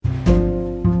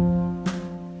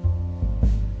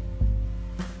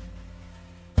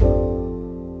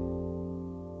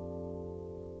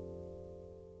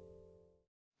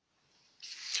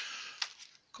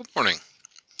Good morning,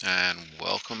 and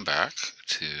welcome back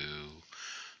to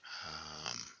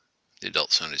the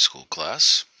Adult Sunday School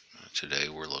class. Today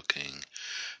we're looking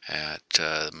at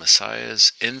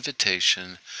Messiah's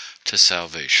invitation to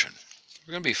salvation.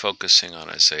 We're going to be focusing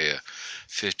on Isaiah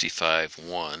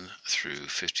 55:1 through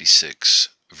 56,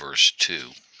 verse 2.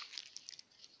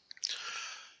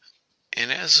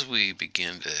 And as we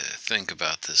begin to think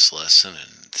about this lesson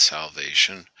and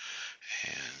salvation,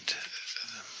 and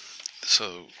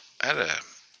so I had an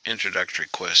introductory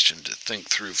question to think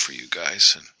through for you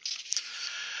guys. And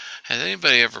has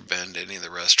anybody ever been to any of the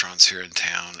restaurants here in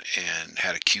town and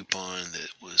had a coupon that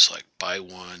was like buy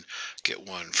one, get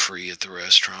one free at the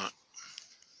restaurant?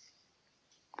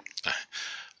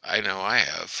 I know I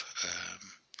have.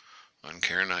 When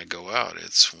Karen and I go out,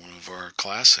 it's one of our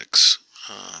classics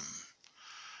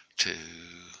to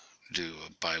do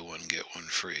a buy one, get one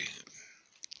free.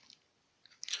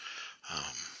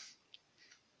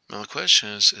 Now the question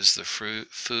is the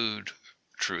food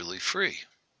truly free?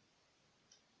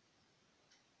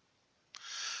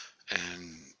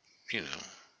 And,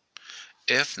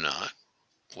 if not,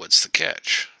 what's the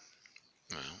catch?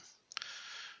 Well,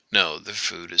 no, the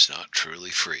food is not truly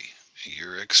free.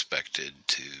 You're expected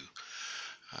to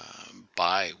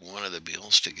buy one of the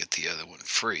meals to get the other one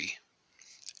free,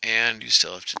 and you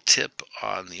still have to tip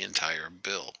on the entire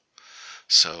bill.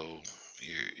 So,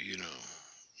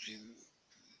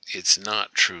 it's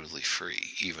not truly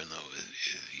free, even though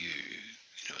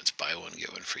it's buy one,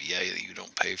 get one free. Yeah, you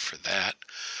don't pay for that,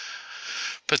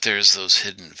 but there's those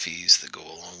hidden fees that go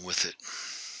along with it.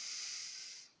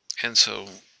 And so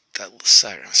that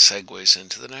segues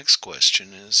into the next question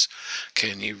is,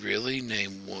 can you really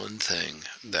name one thing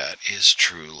that is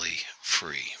truly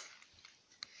free?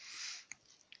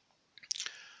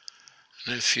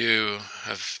 And if you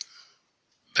have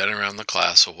been around the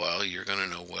class a while, you're going to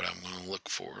know what I'm going to look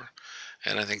for.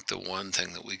 And I think the one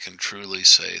thing that we can truly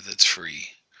say that's free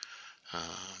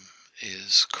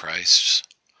is Christ's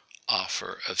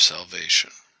offer of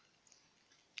salvation.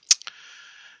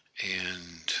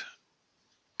 And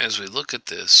as we look at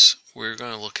this, we're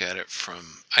going to look at it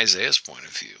from Isaiah's point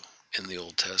of view in the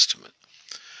Old Testament.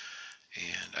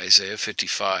 And Isaiah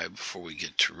 55, before we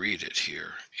get to read it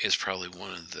here, is probably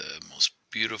one of the most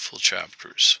beautiful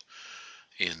chapters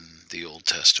in the Old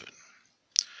Testament.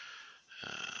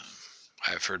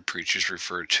 I've heard preachers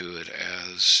refer to it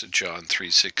as John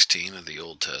 3:16 of the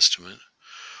Old Testament,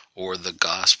 or the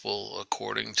Gospel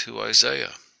according to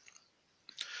Isaiah.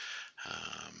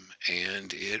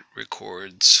 And it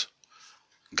records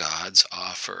God's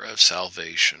offer of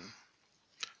salvation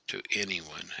to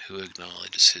anyone who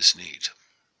acknowledges his need.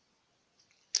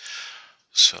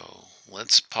 So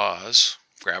let's pause,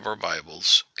 grab our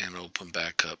Bibles, and open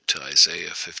back up to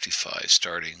Isaiah 55,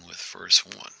 starting with verse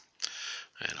 1.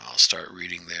 And I'll start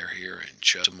reading here in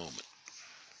just a moment.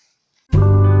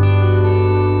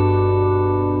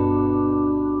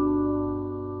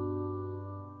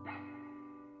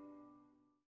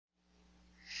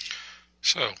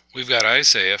 So we've got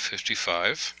Isaiah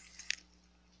 55,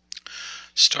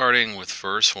 starting with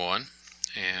verse 1,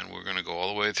 and we're going to go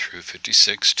all the way through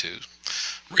 56:2,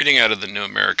 reading out of the New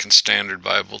American Standard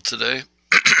Bible today.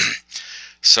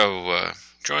 So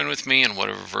join with me in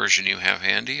whatever version you have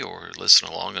handy, or listen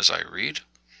along as I read.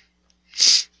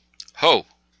 Ho,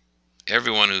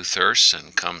 everyone who thirsts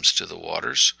and comes to the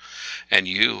waters, and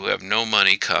you who have no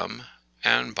money, come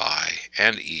and buy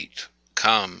and eat.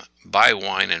 Come, buy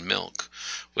wine and milk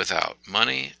without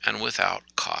money and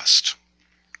without cost.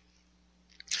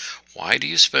 Why do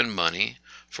you spend money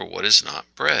for what is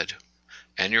not bread,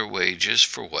 and your wages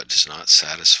for what does not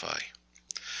satisfy?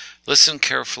 Listen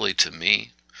carefully to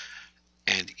me,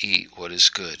 and eat what is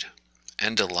good,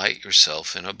 and delight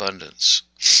yourself in abundance.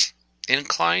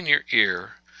 Incline your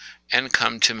ear, and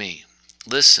come to me.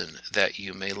 Listen that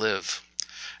you may live,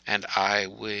 and I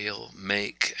will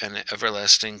make an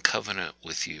everlasting covenant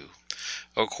with you,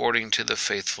 according to the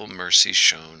faithful mercy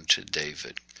shown to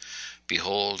David.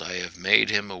 Behold, I have made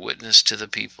him a witness to the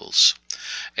peoples,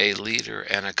 a leader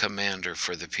and a commander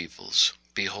for the peoples.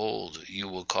 Behold, you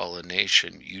will call a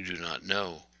nation you do not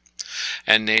know,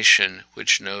 and nation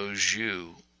which knows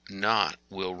you not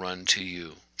will run to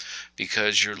you,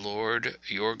 because your Lord,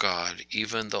 your God,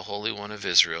 even the Holy One of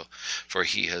Israel, for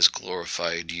he has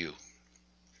glorified you.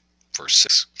 Verse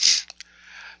 6.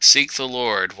 Seek the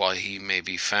Lord while he may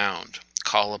be found.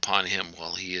 Call upon him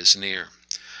while he is near.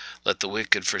 Let the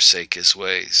wicked forsake his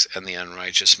ways, and the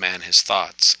unrighteous man his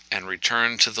thoughts, and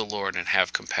return to the Lord and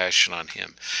have compassion on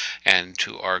him, and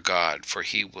to our God, for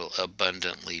he will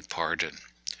abundantly pardon.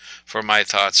 For my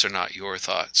thoughts are not your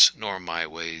thoughts, nor my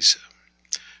ways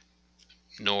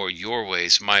nor your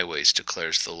ways my ways,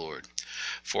 declares the Lord.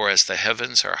 For as the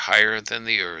heavens are higher than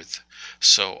the earth,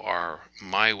 so are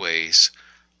my ways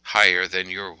higher than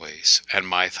your ways, and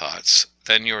my thoughts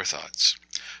than your thoughts.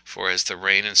 For as the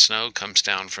rain and snow comes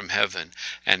down from heaven,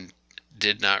 and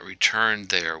did not return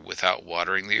there without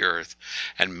watering the earth,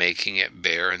 and making it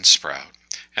bear and sprout,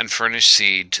 and furnish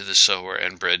seed to the sower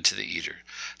and bread to the eater,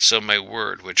 so my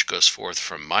word which goes forth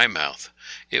from my mouth,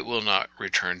 it will not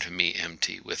return to me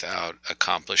empty, without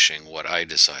accomplishing what I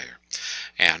desire,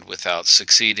 and without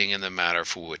succeeding in the matter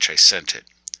for which I sent it.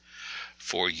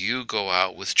 For you go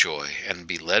out with joy, and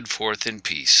be led forth in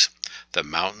peace. The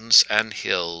mountains and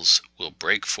hills will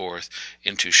break forth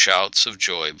into shouts of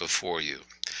joy before you,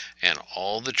 and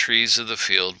all the trees of the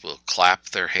field will clap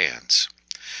their hands.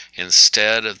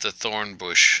 Instead of the thorn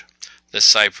bush, the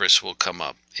cypress will come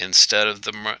up. Instead of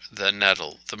the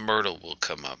nettle, the myrtle will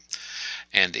come up.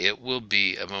 And it will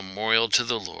be a memorial to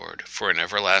the Lord, for an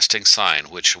everlasting sign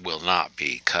which will not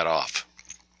be cut off.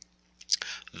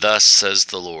 Thus says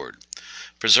the Lord,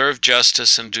 preserve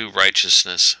justice and do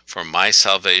righteousness, for my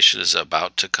salvation is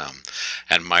about to come,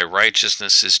 and my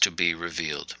righteousness is to be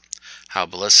revealed. How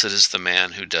blessed is the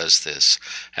man who does this,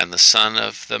 and the Son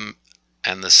of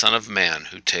Man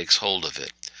who takes hold of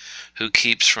it, who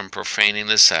keeps from profaning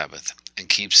the Sabbath, and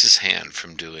keeps his hand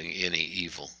from doing any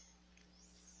evil.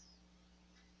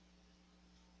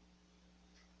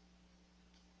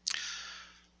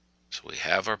 So we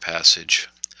have our passage,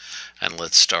 and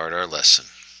let's start our lesson.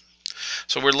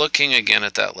 So we're looking again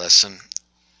at that lesson,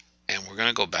 and we're going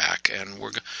to go back and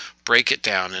we're going to break it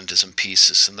down into some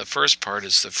pieces. And the first part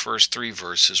is the first 3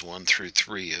 verses, 1 through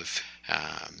 3 of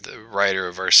the writer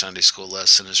of our Sunday school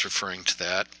lesson is referring to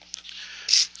that.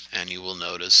 And you will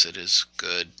notice it is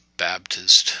good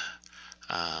Baptist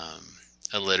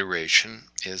alliteration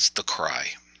is the cry.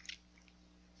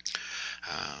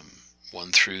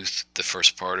 1 through the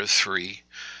first part of 3,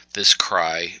 this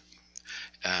cry.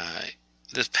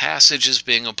 The passage is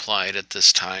being applied at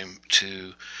this time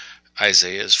to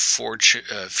Isaiah's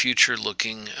future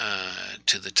looking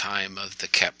to the time of the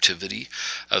captivity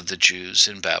of the Jews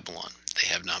in Babylon. They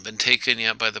have not been taken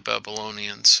yet by the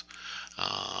Babylonians.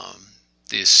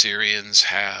 The Assyrians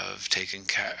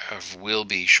will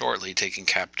be shortly taken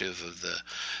captive of the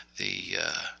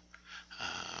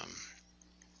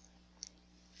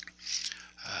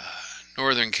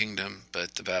northern kingdom,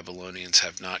 but the Babylonians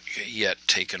have not yet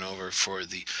taken over for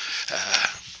the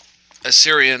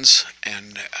Assyrians,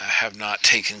 and have not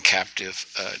taken captive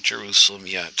Jerusalem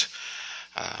yet.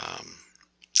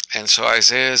 And so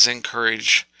Isaiah is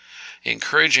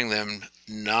encouraging them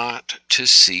not to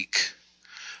seek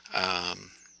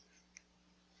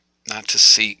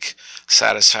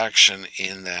satisfaction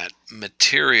in that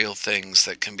material things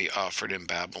that can be offered in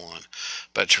Babylon,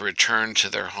 but to return to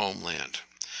their homeland.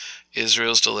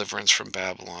 Israel's deliverance from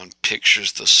Babylon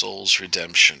pictures the soul's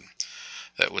redemption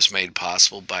that was made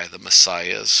possible by the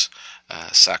Messiah's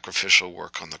sacrificial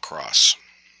work on the cross.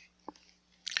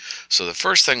 So the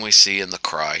first thing we see in the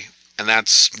cry, and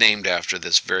that's named after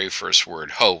this very first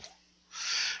word, ho.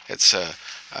 It's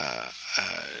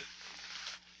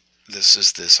this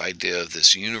is this idea of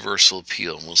this universal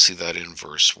appeal, and we'll see that in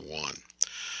verse 1.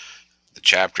 The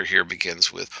chapter here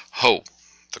begins with ho,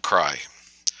 the cry.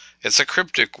 It's a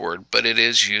cryptic word, but it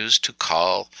is used to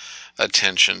call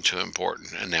attention to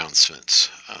important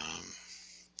announcements.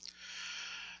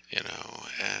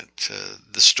 At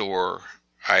the store,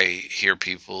 I hear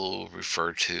people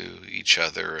refer to each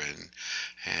other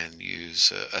and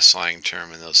use a slang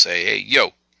term, and they'll say, hey,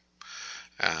 yo.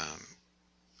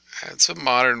 It's a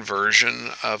modern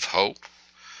version of hope.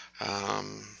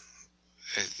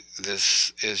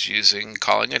 This is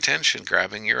calling attention,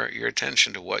 grabbing your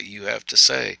attention to what you have to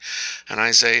say. And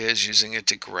Isaiah is using it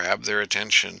to grab their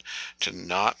attention, to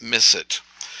not miss it.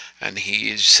 And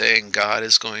he is saying God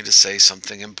is going to say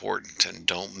something important, and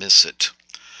don't miss it.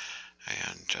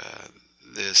 And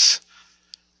this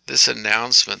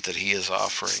announcement that he is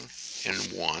offering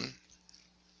in 1,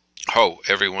 ho,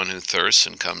 everyone who thirsts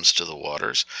and comes to the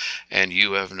waters, and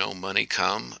you have no money,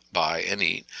 come, buy and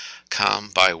eat. Come,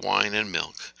 buy wine and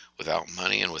milk, without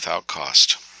money and without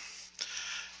cost.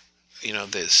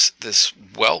 This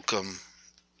welcome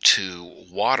to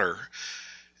water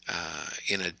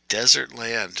in a desert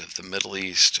land of the Middle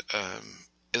East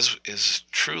is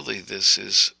truly this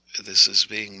is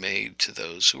being made to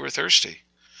those who are thirsty.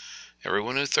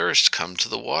 Everyone who thirsts, come to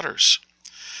the waters.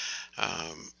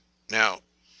 Now,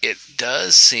 it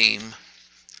does seem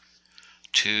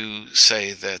to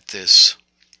say that this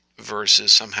verse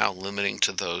is somehow limiting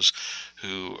to those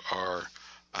who are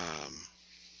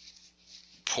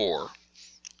poor.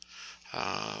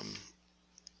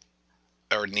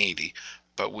 or needy.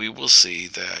 But we will see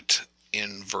that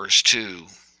in verse 2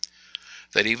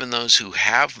 that even those who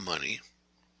have money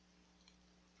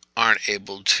aren't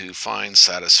able to find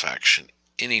satisfaction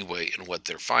anyway in what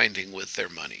they're finding with their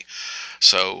money.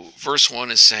 So verse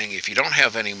 1 is saying, if you don't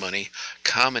have any money,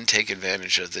 come and take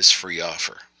advantage of this free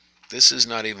offer. This is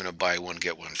not even a buy one,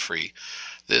 get one free.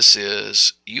 This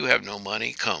is, you have no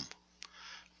money, come,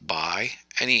 buy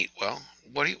and eat. Well,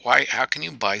 how can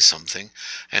you buy something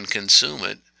and consume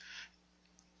it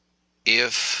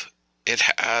if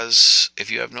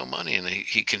you have no money? And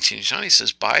he continues on, he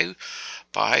says, buy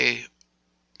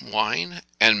wine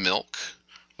and milk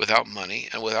without money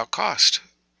and without cost.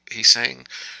 He's saying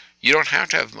you don't have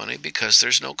to have money because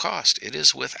there's no cost. It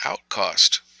is without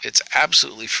cost. It's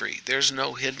absolutely free. There's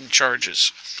no hidden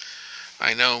charges.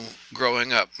 I know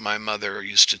growing up, my mother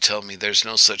used to tell me there's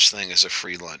no such thing as a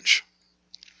free lunch.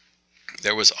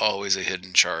 There was always a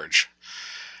hidden charge.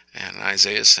 And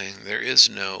Isaiah is saying there's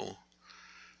no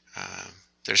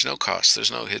cost.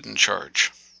 There's no hidden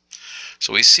charge.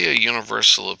 So we see a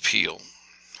universal appeal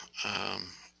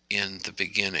in the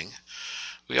beginning.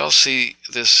 We all see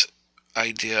this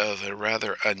idea of a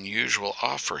rather unusual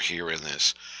offer here in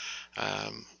this.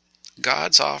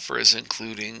 God's offer is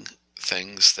including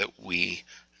things that we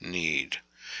need.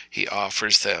 He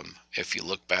offers them. If you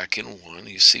look back in 1,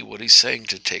 you see what he's saying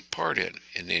to take part in.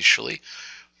 Initially,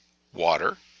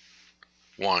 water,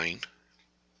 wine,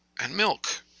 and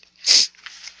milk.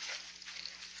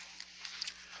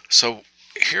 So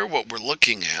here what we're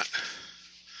looking at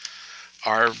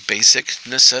are basic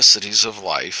necessities of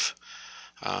life,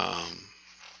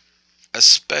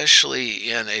 especially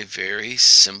in a very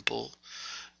simple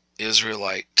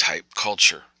Israelite type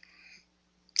culture.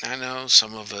 I know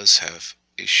some of us have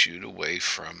issued away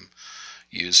from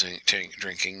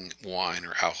drinking wine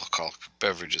or alcoholic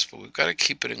beverages, but we've got to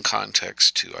keep it in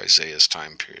context to Isaiah's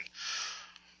time period.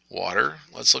 Water,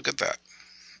 let's look at that.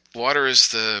 Water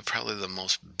is probably the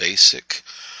most basic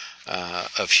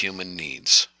of human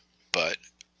needs, but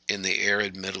in the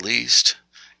arid Middle East,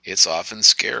 it's often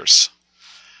scarce.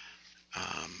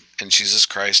 And Jesus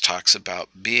Christ talks about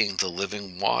being the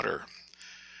living water.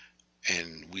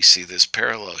 And we see this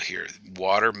parallel here.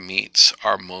 Water meets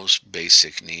our most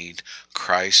basic need.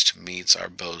 Christ meets our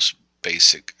most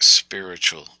basic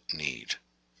spiritual need.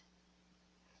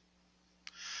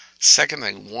 Second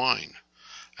thing, wine.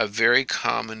 A very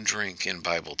common drink in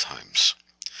Bible times.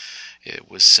 It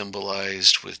was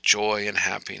symbolized with joy and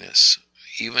happiness.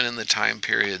 Even in the time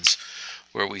periods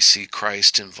where we see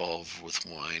Christ involved with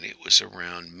wine, it was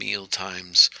around meal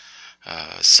times,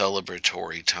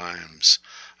 celebratory times.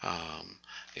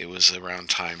 It was around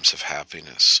times of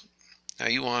happiness. Now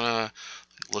you want to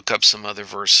look up some other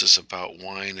verses about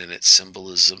wine and its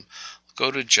symbolism.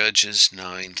 Go to Judges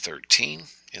 9:13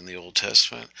 in the Old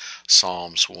Testament,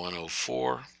 Psalms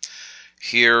 104.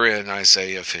 Here in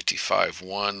Isaiah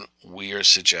 55:1, we are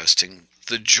suggesting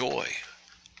the joy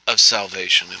of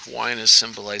salvation. If wine is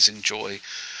symbolizing joy,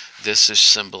 this is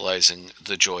symbolizing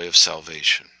the joy of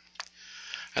salvation.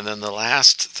 And then the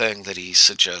last thing that he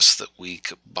suggests that we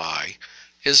could buy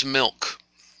is milk.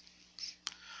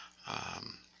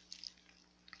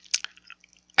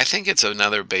 I think it's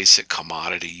another basic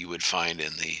commodity you would find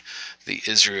in the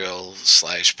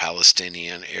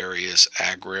Israel/Palestinian area's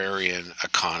agrarian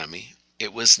economy.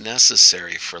 It was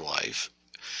necessary for life.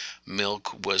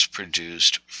 Milk was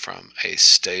produced from a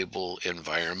stable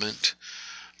environment.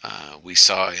 We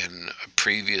saw in a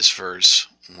previous verse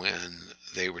when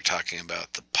they were talking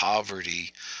about the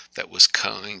poverty that was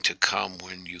going to come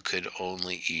when you could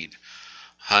only eat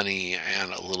honey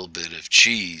and a little bit of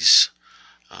cheese,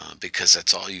 because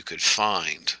that's all you could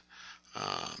find,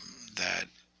 that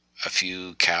a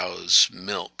few cows'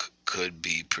 milk could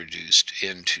be produced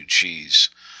into cheese.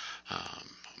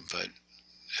 But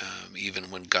even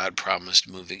when God promised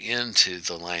moving into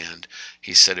the land,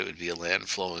 he said it would be a land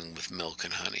flowing with milk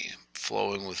and honey.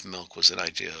 Flowing with milk was an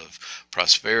idea of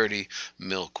prosperity.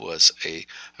 Milk was a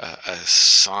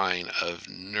sign of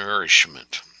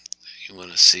nourishment. You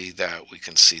want to see that? We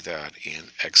can see that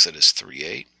in Exodus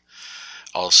 3:8.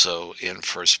 Also in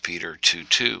 1 Peter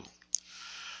 2:2.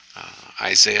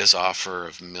 Isaiah's offer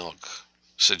of milk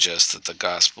suggests that the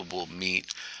gospel will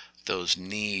meet those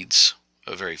needs,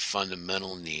 a very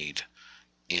fundamental need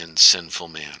in sinful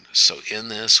man. So in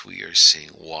this we are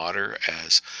seeing water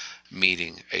as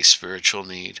meeting a spiritual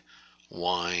need,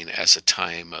 wine as a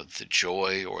time of the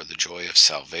joy or the joy of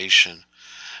salvation,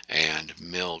 and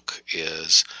milk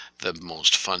is the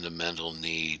most fundamental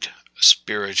need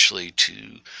spiritually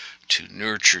to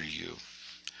nurture you.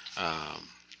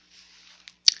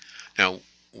 Now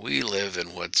we live in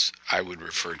what I would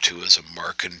refer to as a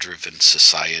market-driven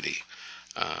society.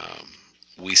 Um,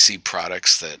 we see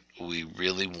products that we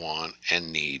really want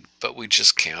and need, but we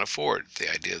just can't afford.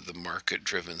 The idea of the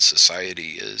market-driven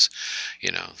society is,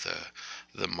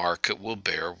 the market will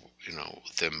bear,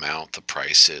 the amount the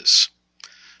price is.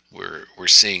 We're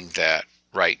seeing that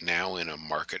right now in a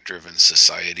market-driven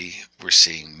society. We're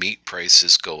seeing meat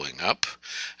prices going up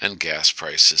and gas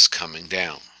prices coming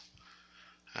down.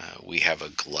 We have a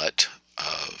glut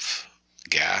of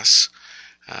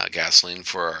gasoline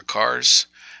for our cars,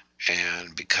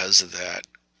 and because of that,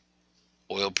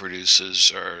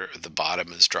 the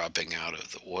bottom is dropping out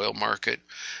of the oil market,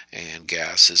 and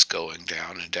gas is going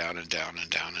down and down and down and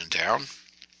down and down.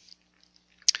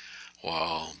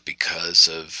 Well, because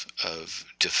of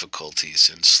difficulties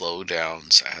and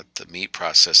slowdowns at the meat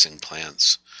processing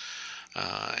plants,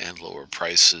 and lower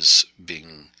prices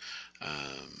being,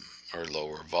 or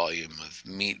lower volume of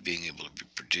meat being able to be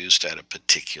produced at a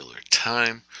particular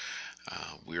time,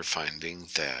 we're finding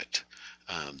that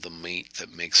the meat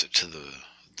that makes it to the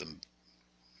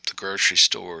grocery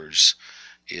stores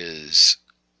is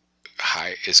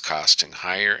costing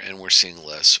higher, and we're seeing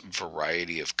less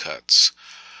variety of cuts.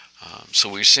 So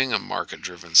we're seeing a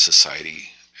market-driven society,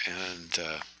 and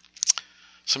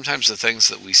sometimes the things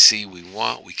that we see we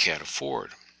want, we can't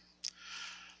afford.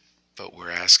 But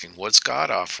we're asking, what's God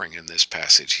offering in this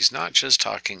passage? He's not just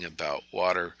talking about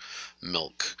water,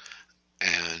 milk,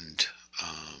 and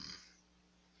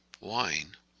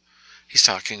wine. He's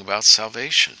talking about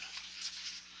salvation.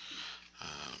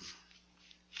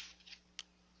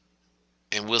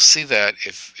 And we'll see that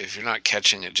if you're not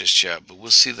catching it just yet, but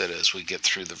we'll see that as we get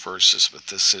through the verses. But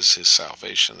this is his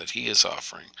salvation that he is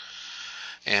offering.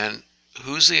 And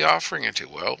who's he offering it to?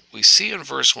 Well, we see in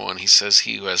verse 1, he says,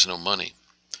 he who has no money.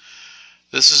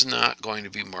 This is not going to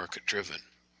be market driven.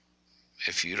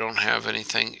 If you don't have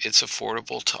anything, it's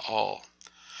affordable to all.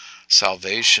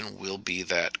 Salvation will be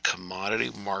that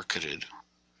commodity marketed,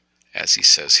 as he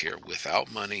says here,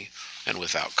 without money and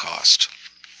without cost.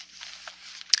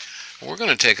 We're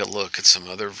going to take a look at some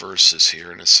other verses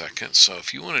here in a second. So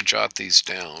if you want to jot these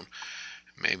down,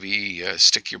 maybe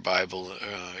stick your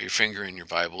finger in your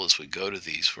Bible as we go to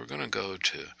these. We're going to go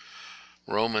to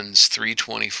Romans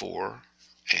 3:24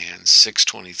 and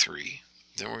 6:23.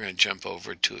 Then we're going to jump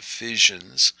over to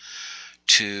Ephesians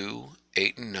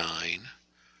 2:8 and 9,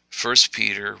 1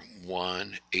 Peter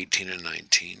 1:18 and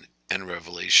 19, and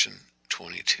Revelation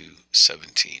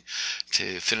 22:17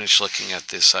 to finish looking at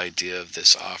this idea of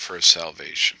this offer of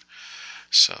salvation.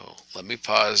 So let me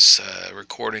pause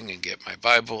recording and get my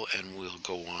Bible, and we'll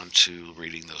go on to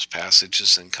reading those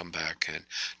passages and come back and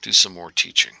do some more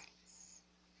teaching.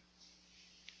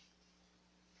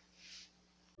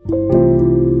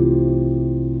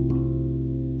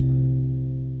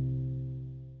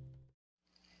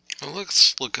 Well,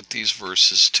 let's look at these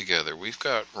verses together. We've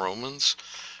got Romans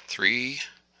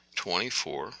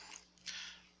 3:24.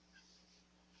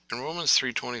 And Romans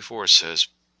 3:24 says,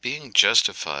 being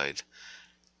justified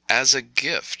as a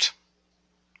gift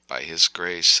by his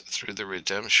grace through the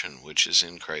redemption which is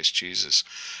in Christ Jesus.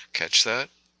 Catch that?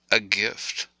 A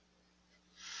gift.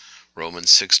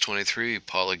 Romans 6:23,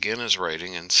 Paul again is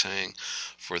writing and saying,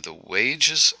 for the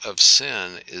wages of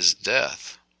sin is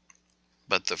death,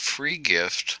 but the free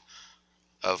gift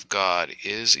of God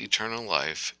is eternal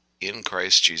life in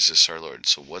Christ Jesus our Lord.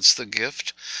 So what's the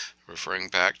gift? Referring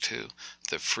back to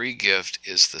the free gift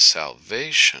is the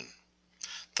salvation,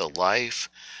 the life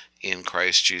in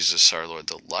Christ Jesus our Lord,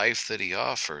 the life that he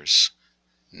offers,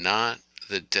 not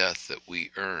the death that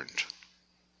we earned.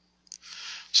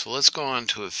 So let's go on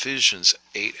to Ephesians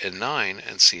 8 and 9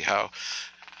 and see how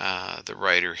the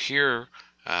writer here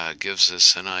gives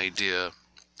us an idea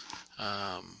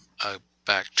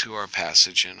back to our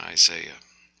passage in Isaiah.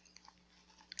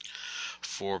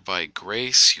 For by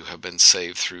grace you have been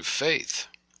saved through faith,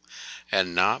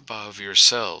 and not of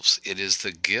yourselves. It is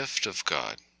the gift of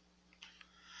God,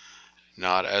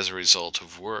 not as a result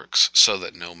of works, so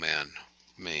that no man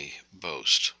may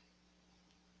boast.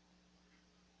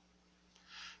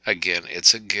 Again,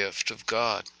 it's a gift of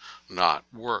God, not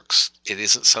works. It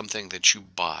isn't something that you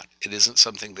bought. It isn't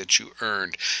something that you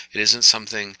earned. It isn't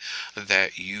something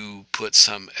that you put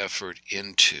some effort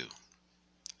into.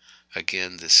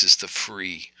 Again, this is the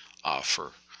free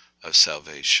offer of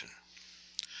salvation.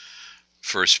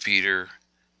 1 Peter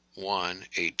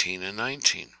 1:18 and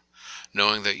 19.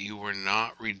 Knowing that you were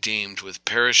not redeemed with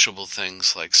perishable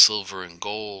things like silver and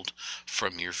gold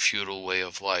from your futile way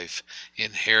of life,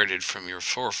 inherited from your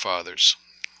forefathers.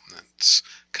 That's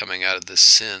coming out of the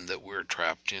sin that we're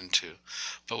trapped into,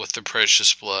 but with the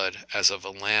precious blood as of a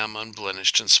lamb,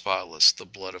 unblemished and spotless, the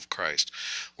blood of Christ.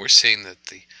 We're seeing that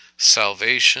the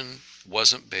salvation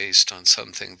wasn't based on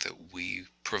something that we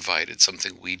provided,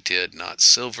 something we did, not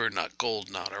silver, not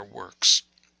gold, not our works.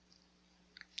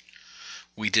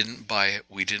 We didn't buy it,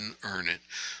 we didn't earn it,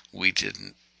 we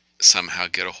didn't somehow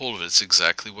get a hold of it. It's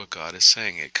exactly what God is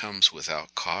saying. It comes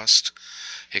without cost,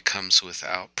 it comes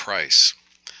without price.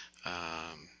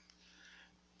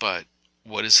 But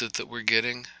what is it that we're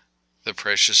getting? The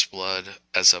precious blood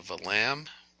as of a lamb,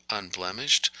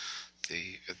 unblemished.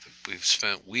 We've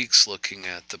spent weeks looking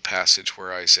at the passage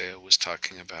where Isaiah was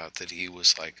talking about that he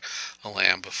was like a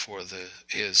lamb before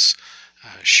his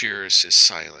shears is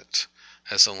silent,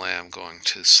 as a lamb going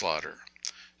to slaughter.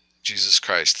 Jesus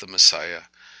Christ, the Messiah,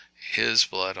 his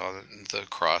blood on the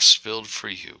cross spilled for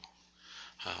you.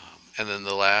 And then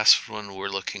the last one we're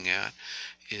looking at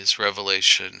is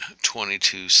Revelation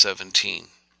 22:17.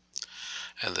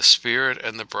 And the Spirit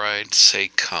and the bride say,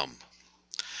 "Come."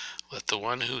 Let the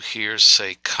one who hears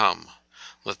say, "Come."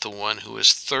 Let the one who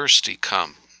is thirsty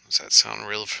come. Does that sound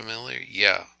real familiar?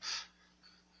 Yeah.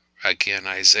 Again,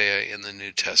 Isaiah in the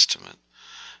New Testament.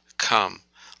 Come.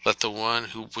 Let the one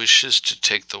who wishes to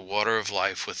take the water of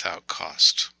life without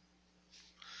cost.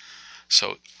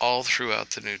 So all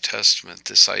throughout the New Testament,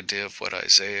 this idea of what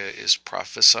Isaiah is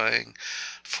prophesying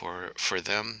for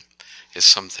them is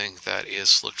something that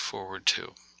is looked forward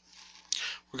to.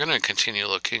 We're going to continue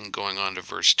going on to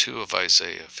verse 2 of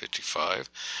Isaiah 55,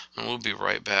 and we'll be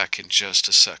right back in just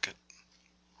a second.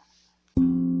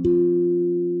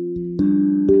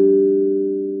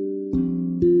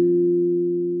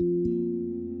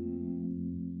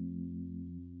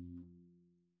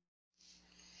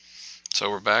 So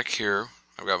we're back here.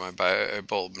 I've got my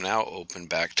Bible now open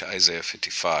back to Isaiah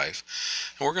 55.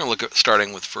 And we're going to look at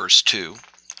starting with verse 2.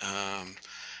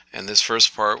 And this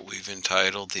first part we've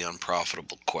entitled The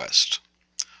Unprofitable Quest.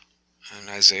 And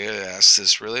Isaiah asks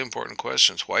this really important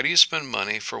question. Why do you spend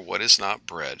money for what is not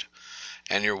bread,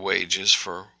 and your wages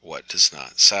for what does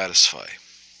not satisfy?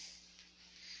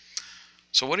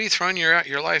 So what are you throwing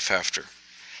your life after?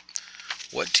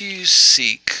 What do you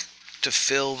seek to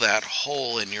fill that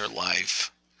hole in your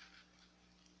life,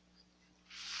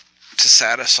 to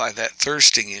satisfy that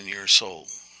thirsting in your soul?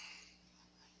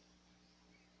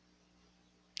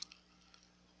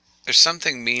 There's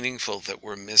something meaningful that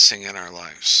we're missing in our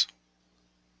lives.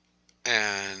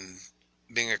 And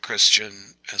being a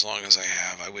Christian, as long as I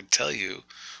have, I would tell you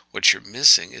what you're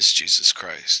missing is Jesus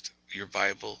Christ. Your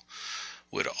Bible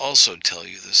would also tell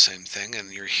you the same thing,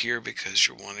 and you're here because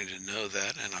you're wanting to know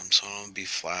that, and I'm going to be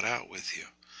flat out with you.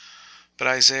 But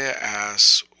Isaiah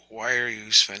asks, why are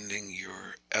you spending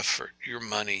your effort, your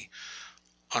money,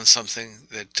 on something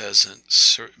that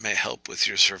may help with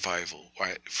your survival,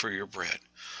 for your bread?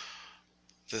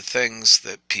 The things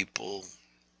that people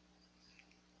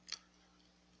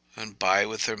buy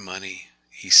with their money,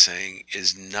 he's saying,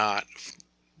 is not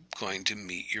going to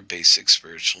meet your basic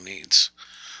spiritual needs.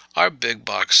 Our big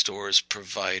box stores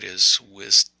provide us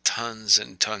with tons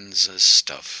and tons of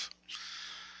stuff.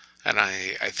 And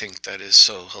I think that is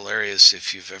so hilarious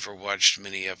if you've ever watched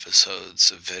many episodes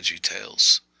of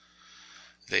VeggieTales.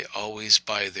 They always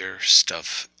buy their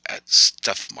stuff at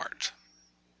Stuff Mart.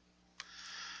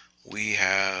 We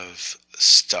have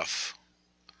stuff.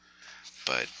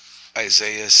 But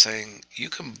Isaiah is saying you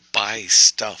can buy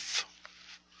stuff,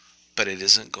 but it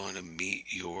isn't going to meet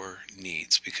your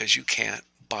needs because you can't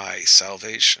buy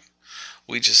salvation.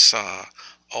 We just saw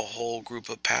a whole group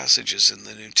of passages in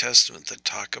the New Testament that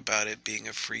talk about it being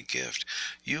a free gift.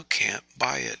 You can't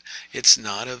buy it. It's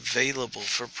not available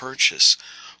for purchase.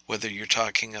 Whether you're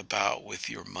talking about with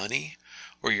your money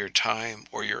or your time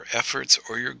or your efforts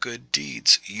or your good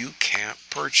deeds, you can't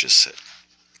purchase it.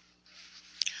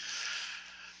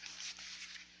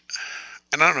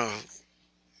 And I don't know,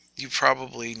 you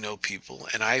probably know people,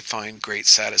 and I find great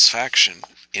satisfaction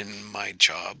in my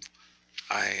job.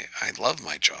 I love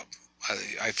my job.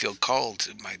 I feel called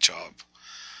to my job.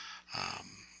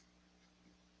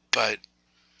 But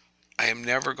I am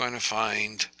never going to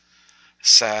find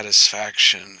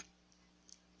satisfaction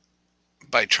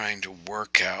by trying to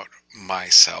work out my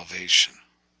salvation.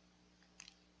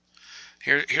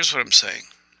 Here's what I'm saying.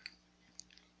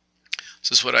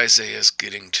 This is what Isaiah is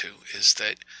getting to, is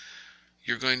that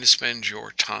you're going to spend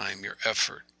your time, your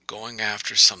effort, going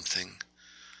after something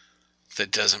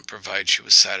that doesn't provide you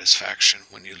with satisfaction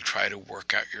when you try to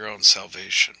work out your own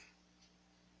salvation.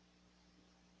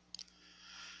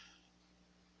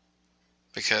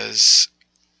 Because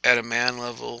at a man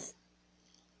level,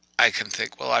 I can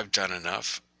think, well, I've done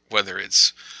enough, whether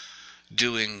it's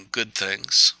doing good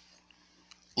things,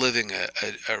 living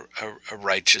a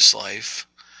righteous life,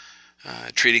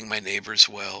 treating my neighbors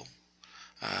well,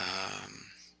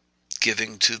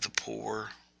 giving to the poor,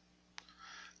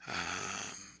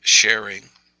 sharing,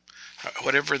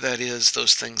 whatever that is,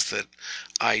 those things that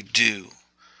I do.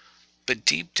 But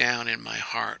deep down in my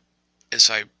heart, as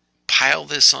I pile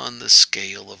this on the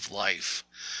scale of life,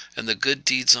 and the good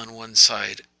deeds on one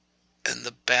side, and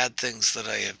the bad things that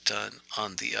I have done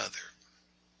on the other,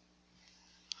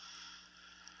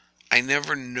 I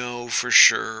never know for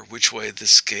sure which way the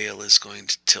scale is going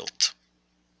to tilt.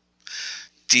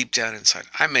 Deep down inside,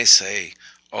 I may say,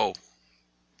 oh,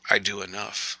 I do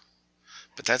enough.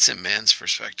 But that's in man's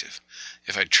perspective.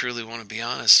 If I truly want to be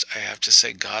honest, I have to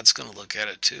say God's going to look at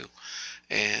it too.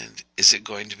 And is it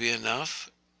going to be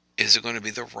enough? Is it going to be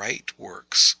the right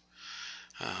works?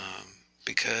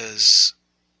 Because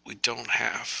we don't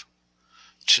have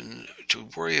to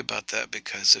worry about that,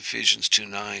 because Ephesians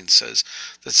 2:9 says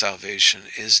that salvation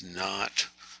is not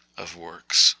of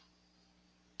works.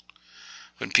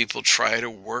 When people try to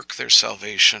work their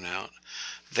salvation out,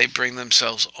 they bring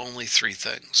themselves only three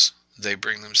things. They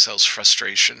bring themselves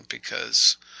frustration,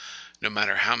 because no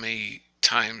matter how many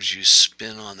times you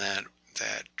spin on that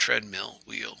treadmill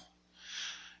wheel,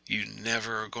 you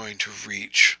never are going to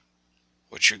reach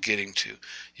what you're getting to.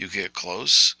 You get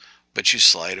close, but you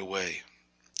slide away.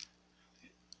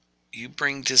 You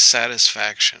bring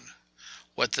dissatisfaction.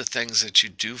 What the things that you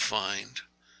do find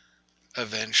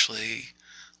eventually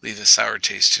leave a sour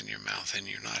taste in your mouth, and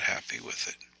you're not happy with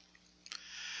it.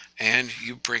 And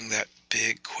you bring that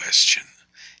big question,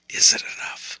 is it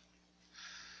enough?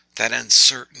 That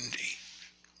uncertainty.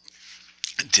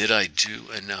 Did I do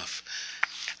enough?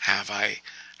 Have I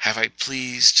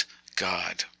pleased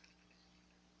God?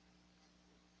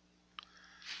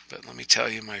 But let me tell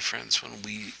you, my friends, when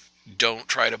we don't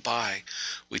try to buy,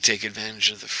 we take advantage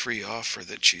of the free offer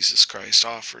that Jesus Christ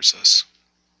offers us.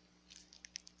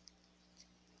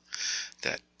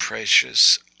 That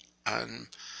precious,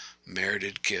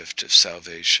 unmerited gift of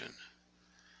salvation.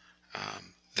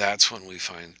 That's when we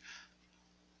find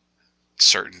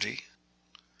certainty,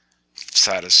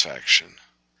 satisfaction,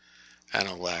 and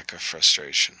a lack of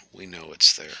frustration. We know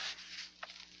it's there.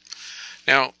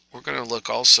 Now, we're going to look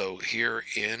also here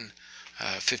in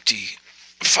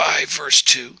 55 verse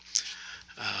 2.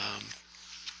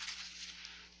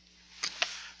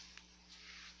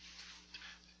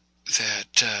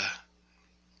 That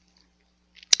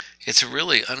it's a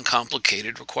really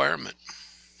uncomplicated requirement.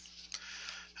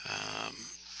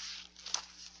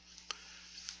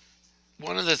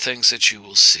 One of the things that you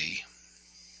will see,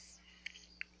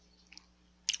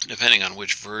 depending on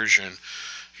which version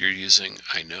you're using,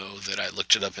 I know that I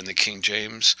looked it up in the King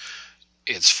James.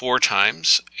 It's 4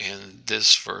 times. In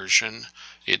this version,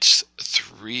 it's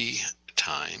 3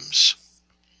 times.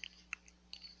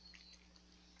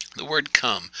 The word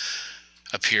come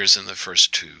appears in the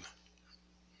first 3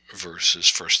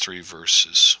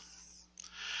 verses.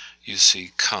 You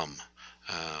see come.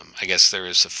 I guess there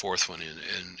is the 4th one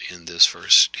in this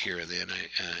verse here in the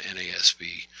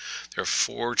NASB. There are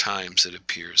 4 times it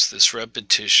appears. This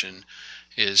repetition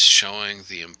is showing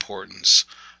the importance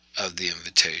of the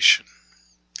invitation.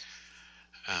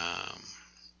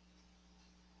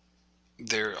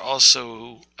 There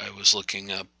also, I was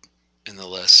looking up in the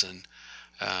lesson,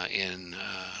 in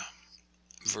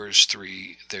verse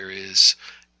 3, there is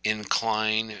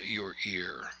incline your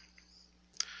ear.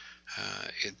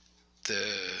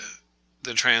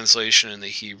 The translation in the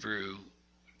Hebrew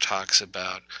talks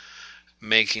about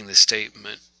making the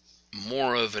statement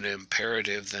more of an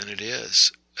imperative than it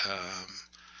is.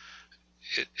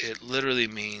 It literally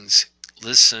means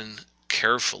listen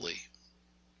carefully.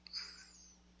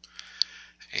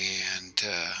 And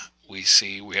we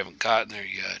haven't gotten there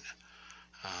yet,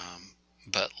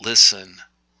 but listen.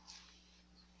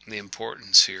 The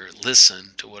importance here,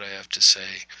 listen to what I have to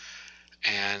say,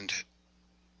 and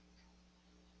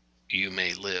you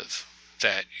may live.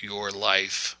 That your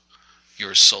life,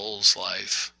 your soul's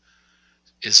life,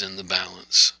 is in the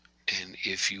balance. And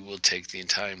if you will take the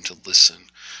time to listen,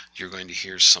 you're going to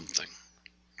hear something.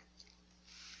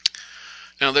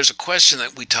 Now, there's a question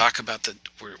that we talk about that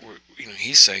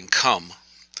he's saying, come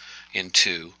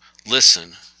into,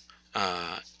 listen,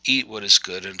 eat what is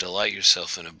good and delight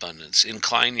yourself in abundance.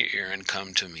 Incline your ear and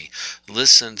come to me.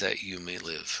 Listen that you may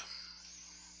live.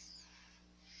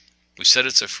 We said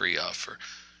it's a free offer.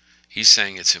 He's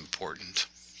saying it's important.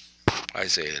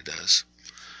 Isaiah does.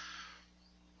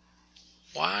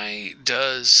 Why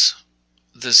does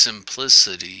the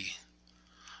simplicity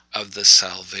of the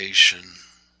salvation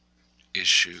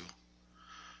issue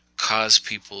cause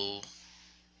people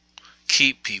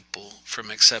keep people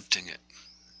from accepting it?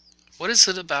 What is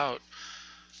it about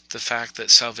the fact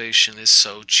that salvation is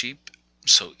so cheap,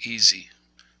 so easy,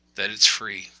 that it's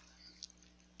free?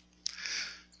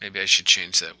 Maybe I should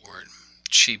change that word.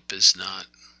 Cheap is not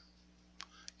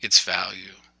its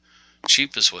value.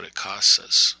 Cheap is what it costs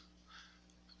us.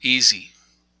 Easy.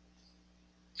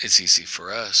 It's easy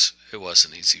for us. It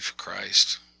wasn't easy for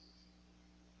Christ.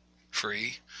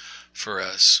 Free for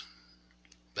us,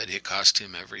 but it cost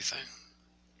him everything.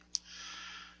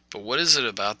 But what is it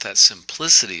about that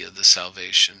simplicity of the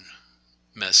salvation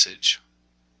message?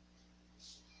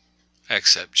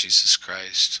 Accept Jesus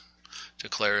Christ.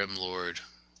 Declare him Lord,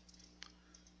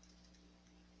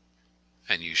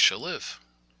 and you shall live.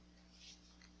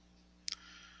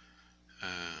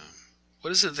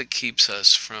 What is it that keeps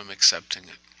us from accepting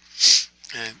it?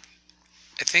 And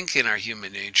I think in our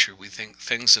human nature, we think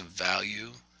things of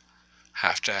value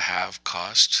have to have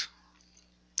cost.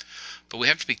 But we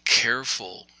have to be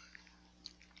careful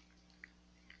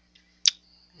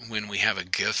when we have a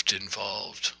gift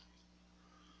involved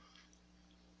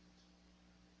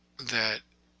that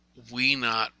we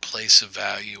not place a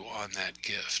value on that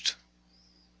gift.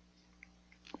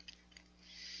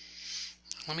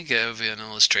 Let me give you an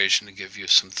illustration to give you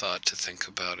some thought to think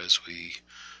about as we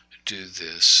do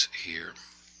this here.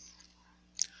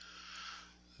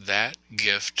 That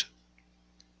gift,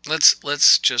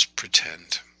 let's just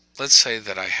pretend. Let's say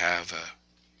that I have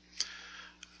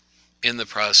in the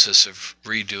process of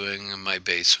redoing my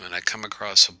basement, I come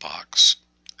across a box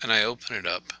and I open it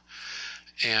up,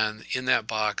 and in that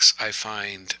box I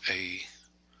find a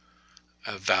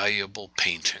valuable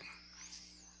painting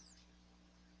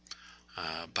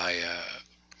by a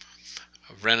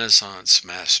Renaissance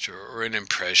master or an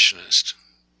impressionist.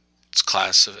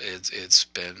 It's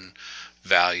been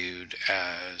valued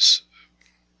as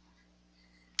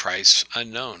price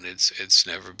unknown. It's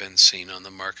never been seen on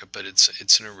the market, but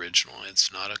it's an original.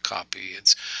 It's not a copy.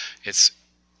 It's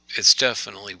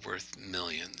definitely worth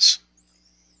millions.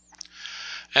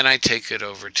 And I take it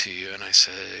over to you and I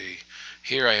say,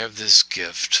 here, I have this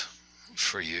gift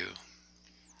for you.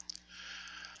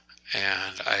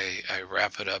 And I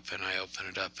wrap it up and I open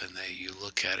it up, and you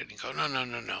look at it and you go,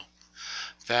 no.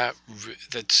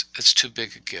 That's too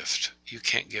big a gift. You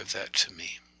can't give that to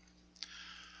me.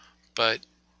 But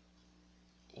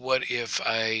what if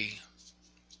I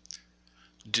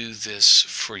do this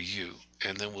for you,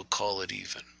 and then we'll call it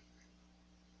even?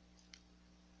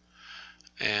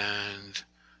 And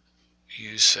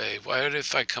you say, what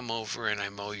if I come over and I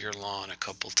mow your lawn a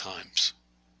couple times,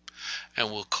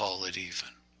 and we'll call it even?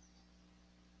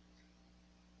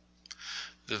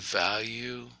 The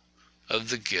value of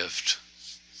the gift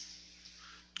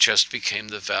just became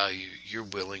the value you're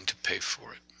willing to pay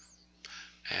for it.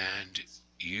 And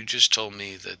you just told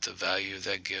me that the value of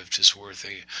that gift is worth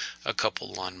a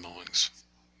couple lawn mowings.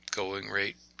 Going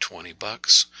rate,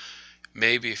 $20.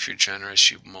 Maybe if you're generous,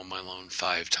 you mow my lawn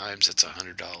 5 times, that's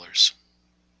 $100.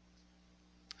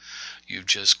 You've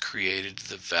just created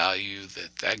the value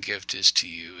that gift is to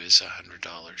you is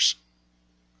 $100.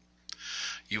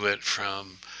 You went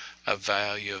from a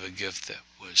value of a gift that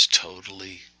was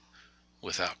totally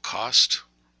without cost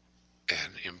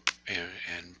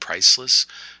and priceless,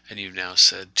 and you've now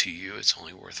said to you it's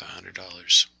only worth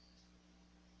 $100.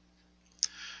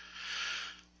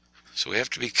 So we have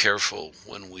to be careful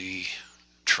when we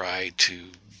try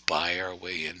to buy our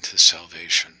way into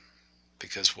salvation,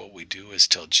 because what we do is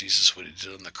tell Jesus what he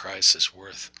did on the cross is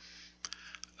worth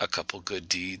a couple good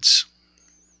deeds,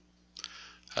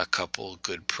 a couple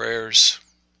good prayers,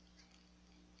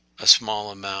 a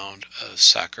small amount of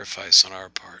sacrifice on our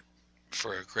part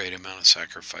for a great amount of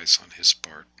sacrifice on his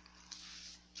part.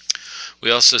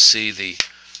 We also see the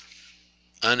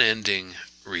unending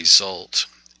result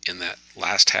in that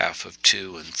last half of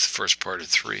 2 and first part of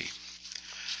 3.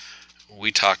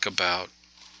 We talk about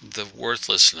the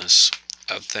worthlessness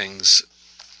of things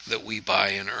that we buy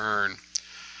and earn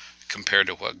compared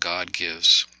to what God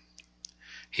gives.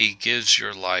 He gives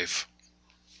your life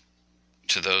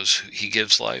to he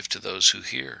gives life to those who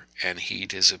hear and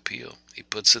heed his appeal. He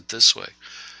puts it this way,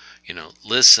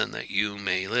 listen that you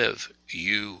may live.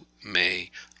 You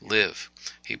may live.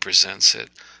 He presents it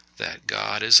that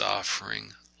God is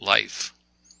offering life.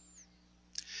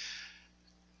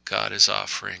 God is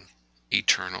offering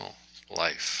eternal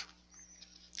life.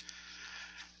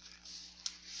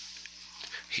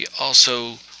 He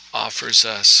also offers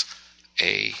us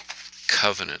a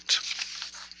covenant.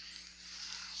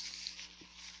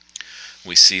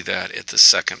 We see that at the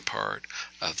second part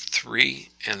of 3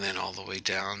 and then all the way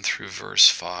down through verse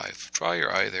 5. Draw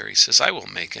your eye there. He says, I will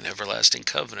make an everlasting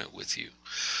covenant with you.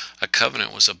 A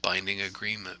covenant was a binding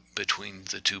agreement between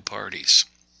the two parties.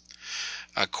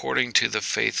 According to the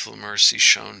faithful mercy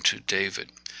shown to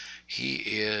David, he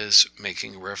is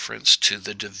making reference to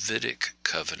the Davidic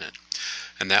covenant.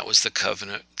 And that was the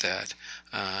covenant that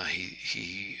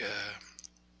he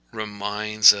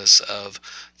reminds us of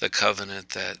the covenant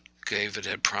that David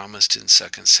had promised in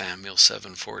 2 Samuel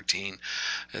 7:14,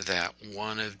 that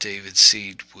one of David's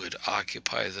seed would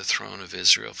occupy the throne of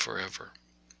Israel forever.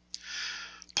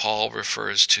 Paul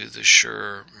refers to the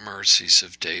sure mercies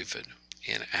of David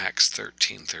in Acts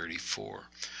 13:34,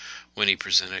 when he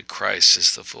presented Christ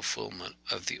as the fulfillment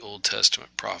of the Old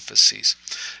Testament prophecies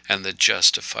and the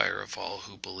justifier of all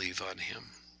who believe on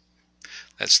him.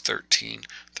 That's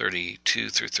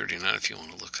 13:32 through 39 if you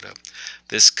want to look it up.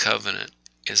 This covenant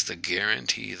is the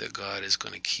guarantee that God is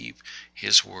going to keep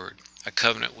his word. A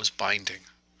covenant was binding.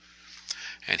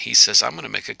 And he says, I'm going to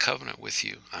make a covenant with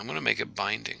you. I'm going to make it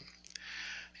binding.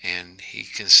 And he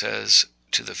says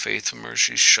to the faithful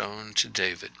mercies shown to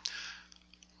David,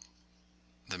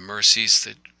 the mercies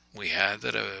that we had,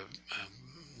 that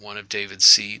one of David's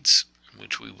seeds,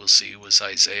 which we will see was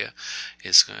Isaiah,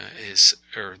 is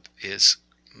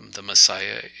the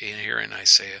Messiah here in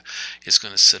Isaiah, is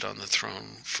going to sit on the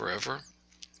throne forever.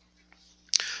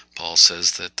 Paul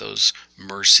says that those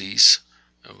mercies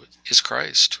is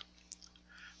Christ.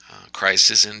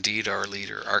 Christ is indeed our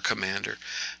leader, our commander,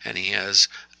 and he has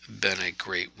been a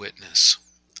great witness.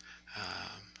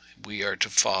 We are to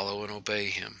follow and obey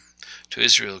him. To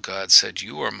Israel, God said,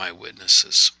 you are my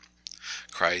witnesses.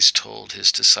 Christ told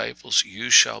his disciples, you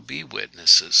shall be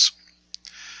witnesses.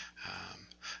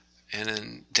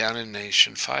 And down in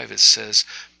Nation 5 it says,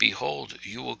 behold,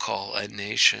 you will call a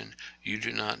nation you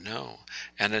do not know,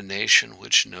 and a nation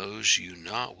which knows you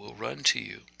not will run to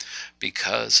you,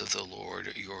 because of the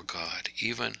Lord your God,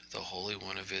 even the Holy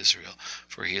One of Israel,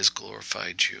 for he has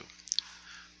glorified you.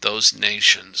 Those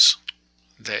nations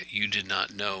that you did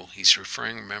not know, he's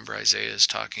referring, remember Isaiah is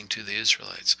talking to the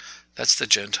Israelites, that's the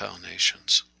Gentile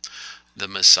nations. The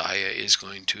Messiah is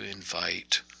going to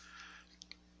invite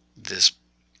this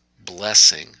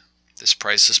blessing, this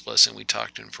priceless blessing we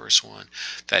talked in verse 1,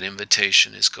 that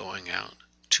invitation is going out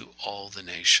to all the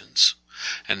nations.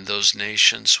 And those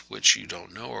nations which you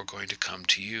don't know are going to come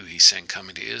to you. He's saying,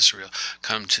 coming to Israel,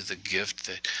 come to the gift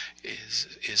that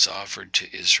is offered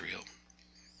to Israel.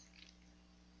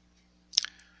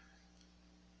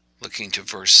 Looking to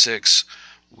verse 6,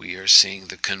 we are seeing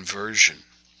the conversion.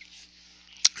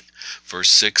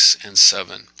 Verse 6 and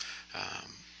 7.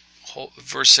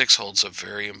 Verse 6 holds a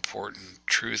very important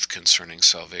truth concerning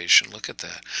salvation. Look at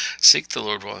that. Seek the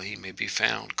Lord while he may be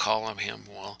found. Call on him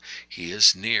while he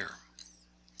is near.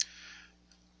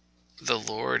 The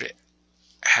Lord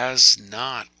has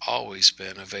not always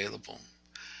been available.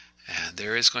 And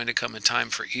there is going to come a time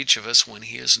for each of us when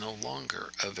he is no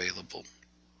longer available.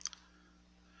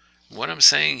 What I'm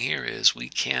saying here is we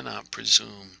cannot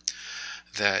presume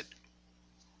that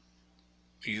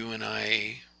you and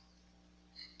I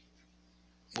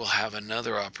will have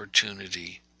another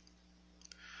opportunity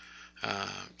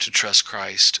to trust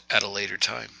Christ at a later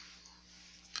time.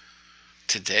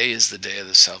 Today is the day of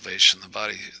the salvation,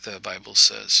 the Bible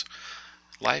says.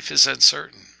 Life is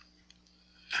uncertain.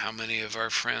 How many of our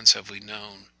friends have we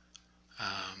known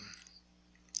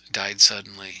died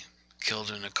suddenly,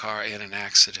 killed in an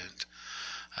accident,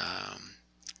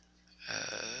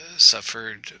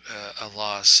 suffered a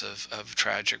loss of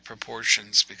tragic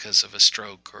proportions because of a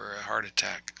stroke or a heart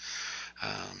attack,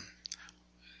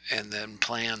 and then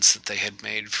plans that they had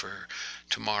made for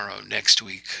tomorrow, next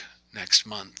week, next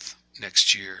month,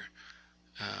 next year,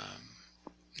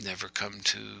 never come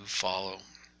to follow.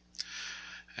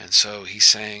 And so he's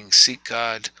saying, seek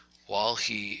God while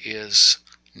he is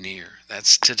near.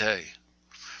 That's today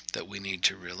that we need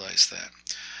to realize that.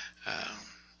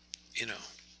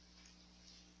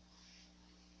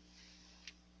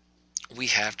 We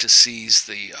have to seize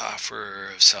the offer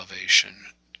of salvation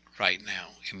right now,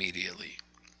 immediately.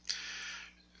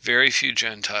 Very few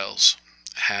Gentiles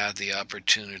had the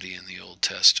opportunity in the Old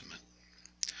Testament.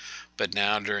 But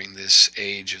now during this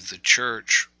age of the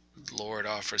church, the Lord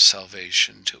offers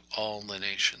salvation to all the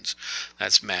nations.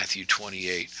 That's Matthew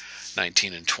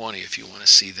 28:19 and 20, if you want to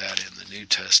see that in the New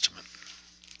Testament.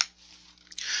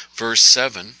 Verse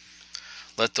 7,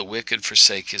 let the wicked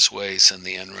forsake his ways, and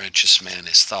the unrighteous man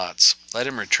his thoughts. Let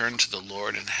him return to the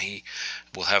Lord, and he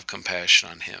will have compassion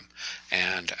on him,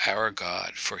 and our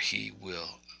God, for he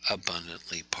will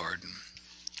abundantly pardon.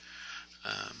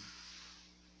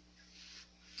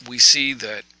 We see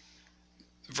that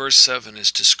verse 7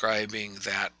 is describing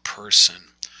that person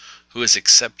who has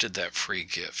accepted that free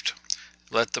gift.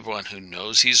 Let the one who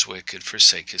knows he's wicked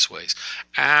forsake his ways.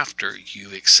 After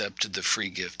you accepted the free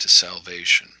gift of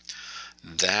salvation,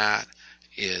 that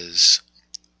is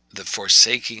the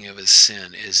forsaking of his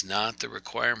sin is not the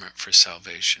requirement for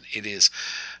salvation. It is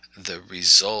the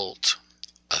result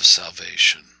of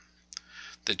salvation.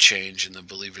 The change in the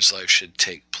believer's life should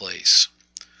take place.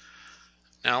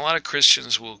 Now, a lot of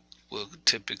Christians will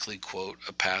typically quote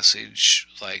a passage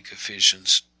like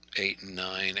Ephesians 8 and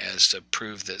 9 as to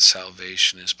prove that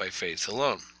salvation is by faith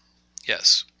alone.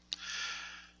 Yes.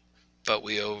 But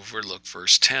we overlook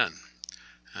verse 10,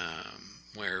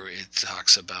 where it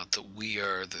talks about that we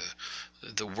are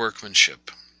the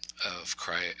workmanship of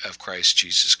Christ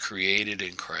Jesus, created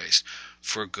in Christ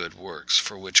for good works,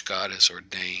 for which God has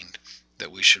ordained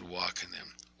that we should walk in them.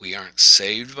 We aren't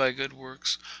saved by good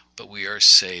works, but we are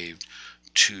saved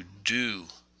to do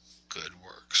good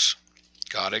works.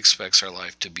 God expects our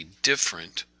life to be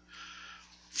different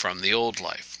from the old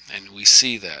life. And we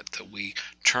see that we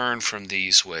turn from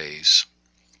these ways.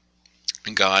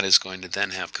 And God is going to then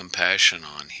have compassion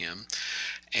on him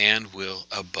and will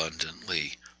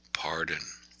abundantly pardon.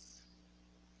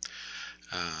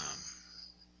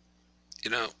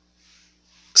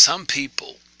 Some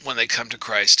people, when they come to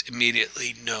Christ,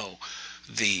 immediately know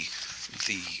the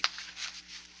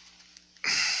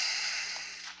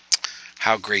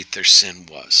how great their sin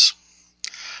was.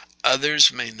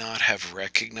 Others may not have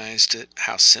recognized it,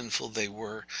 how sinful they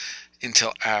were,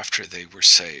 until after they were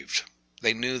saved.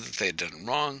 They knew that they had done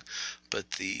wrong,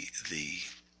 but the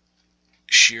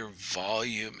sheer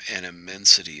volume and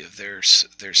immensity of their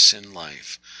sin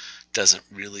life doesn't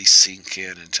really sink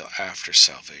in until after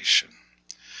salvation,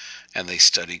 and they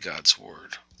study God's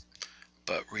Word.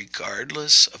 But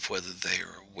regardless of whether they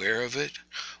are aware of it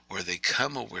or they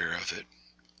come aware of it,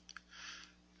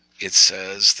 it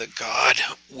says that God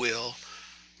will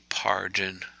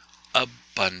pardon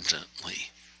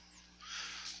abundantly.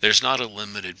 There's not a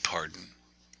limited pardon.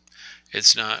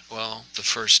 It's not, the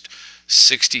first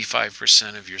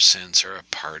 65% of your sins are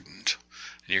pardoned,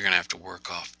 and you're going to have to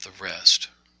work off the rest.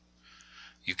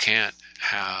 You can't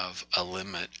have a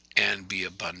limit and be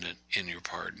abundant in your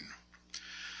pardon.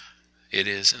 It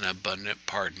is an abundant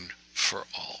pardon for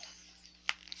all.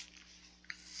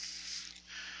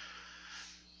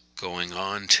 Going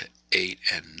on to 8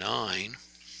 and 9,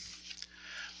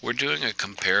 we're doing a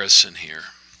comparison here.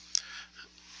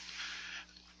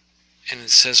 And it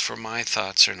says, "For my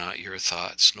thoughts are not your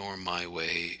thoughts, nor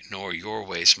your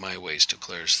ways my ways,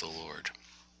 declares the Lord."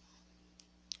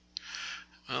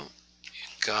 Well,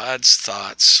 God's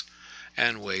thoughts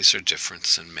and ways are different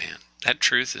than man. That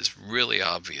truth is really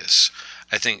obvious.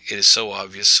 I think it is so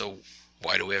obvious, so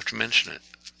why do we have to mention it?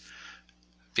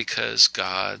 Because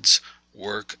God's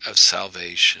work of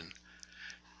salvation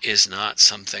is not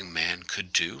something man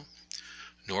could do,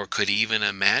 nor could even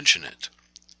imagine it.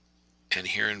 And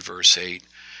here in verse 8,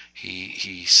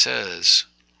 he says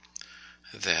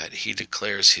that he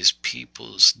declares his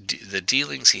people's, the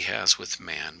dealings he has with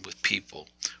man, with people,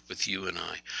 with you and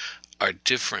I, are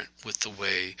different with the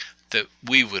way that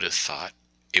we would have thought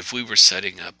if we were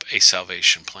setting up a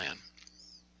salvation plan.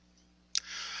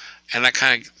 And that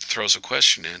kind of throws a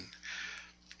question in.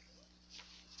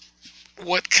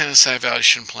 What kind of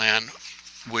salvation plan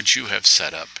would you have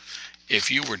set up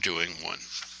if you were doing one?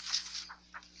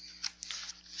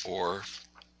 Or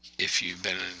if you've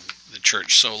been in the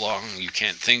church so long you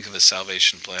can't think of a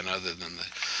salvation plan other than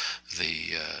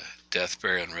the death,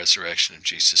 burial, and resurrection of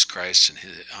Jesus Christ and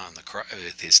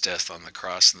his death on the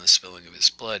cross and the spilling of his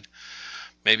blood,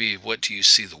 maybe what do you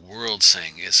see the world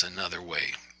saying is another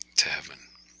way to heaven?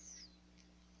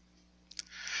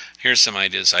 Here's some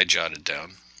ideas I jotted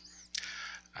down.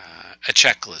 A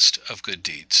checklist of good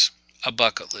deeds, a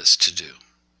bucket list to do.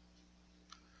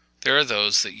 There are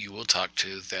those that you will talk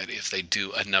to that if they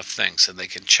do enough things and they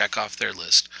can check off their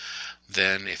list,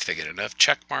 then if they get enough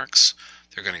check marks,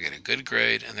 they're going to get a good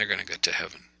grade and they're going to get to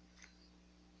heaven.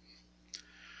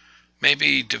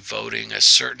 Maybe devoting a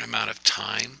certain amount of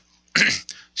time /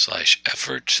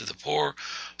 effort to the poor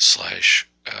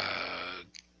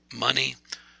 / money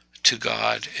to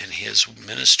God and his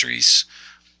ministries,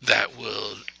 that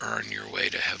will earn your way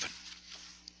to heaven.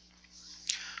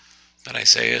 But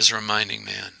Isaiah is reminding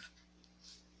man,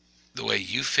 the way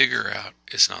you figure out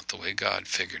is not the way God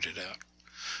figured it out.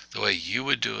 The way you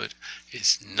would do it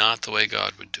is not the way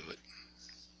God would do it.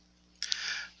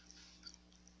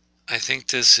 I think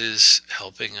this is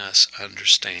helping us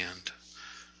understand,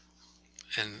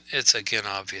 and it's again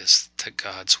obvious that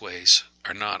God's ways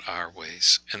are not our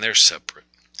ways, and they're separate.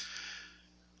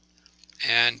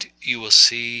 And you will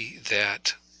see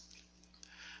that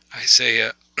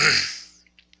Isaiah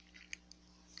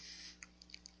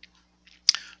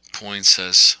points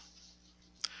us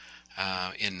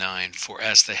in 9, for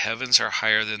as the heavens are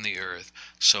higher than the earth,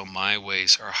 so my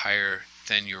ways are higher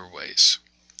than your ways.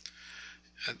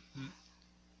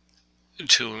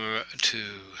 To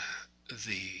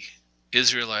the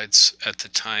Israelites at the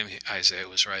time Isaiah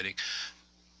was writing,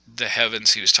 the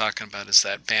heavens he was talking about is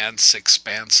that vast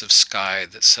expanse of sky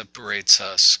that separates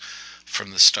us from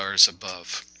the stars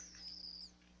above.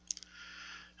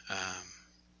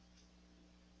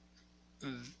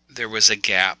 There was a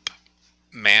gap.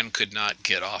 Man could not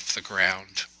get off the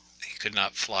ground. He could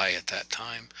not fly at that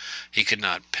time. He could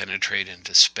not penetrate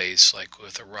into space like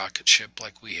with a rocket ship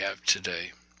like we have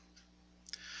today.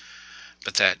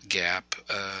 But that gap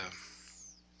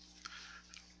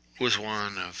was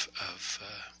one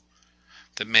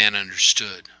that man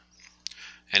understood.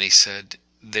 And he said,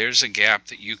 there's a gap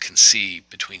that you can see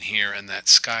between here and that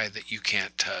sky that you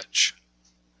can't touch.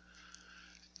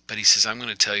 But he says, I'm going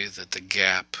to tell you that the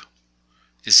gap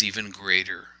is even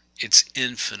greater. It's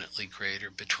infinitely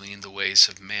greater between the ways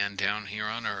of man down here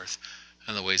on earth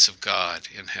and the ways of God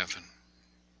in heaven.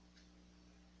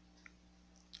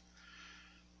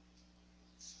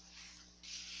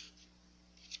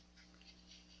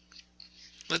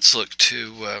 Let's look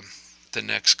to the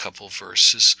next couple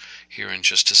verses here in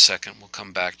just a second. We'll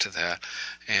come back to that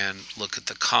and look at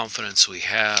the confidence we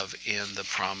have in the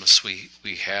promise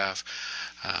we have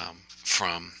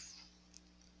from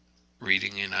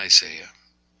reading in Isaiah.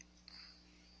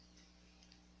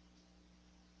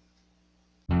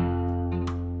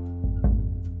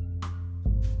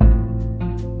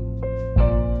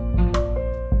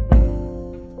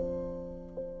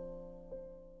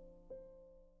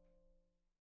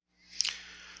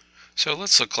 So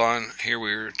let's look on here.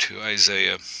 We're to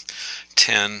Isaiah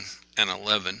 10 and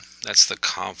 11. That's the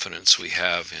confidence we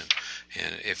have in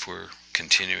if we're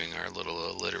continuing our little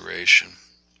alliteration.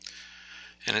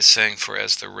 And it's saying, for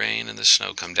as the rain and the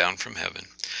snow come down from heaven,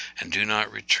 and do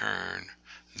not return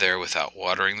there without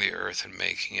watering the earth and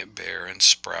making it bear and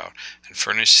sprout, and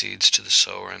furnish seeds to the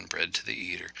sower and bread to the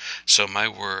eater, so my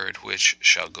word which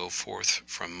shall go forth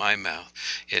from my mouth,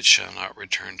 it shall not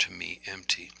return to me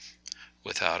empty,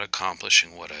 without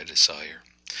accomplishing what I desire,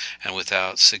 and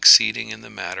without succeeding in the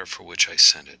matter for which I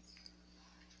sent it.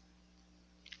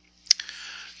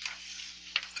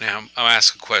 Now, I'll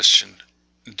ask a question.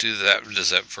 Does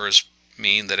that verse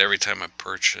mean that every time a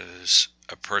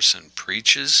person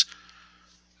preaches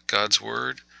God's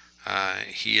word,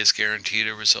 he is guaranteed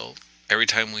a result? Every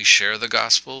time we share the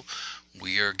gospel,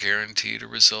 we are guaranteed a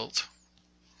result?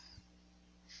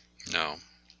 No.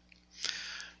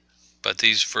 But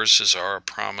these verses are a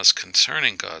promise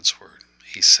concerning God's word.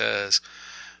 He says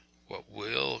what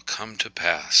will come to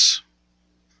pass,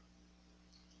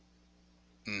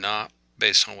 not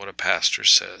based on what a pastor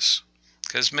says.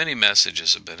 Because many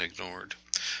messages have been ignored.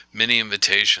 Many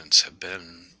invitations have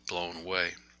been blown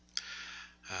away.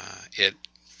 It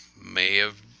may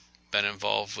have been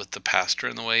involved with the pastor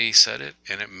in the way he said it,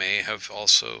 and it may have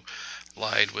also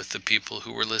lied with the people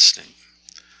who were listening.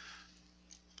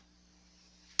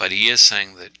 But he is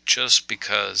saying that just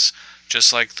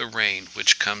like the rain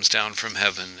which comes down from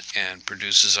heaven and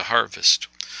produces a harvest,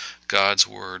 God's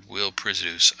word will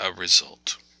produce a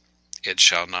result. It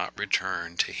shall not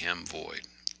return to him void,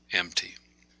 empty.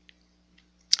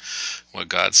 What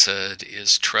God said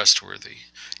is trustworthy,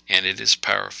 and it is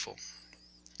powerful.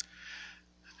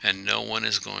 And no one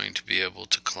is going to be able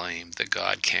to claim that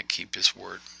God can't keep his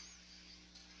word.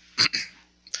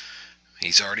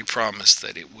 He's already promised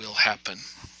that it will happen.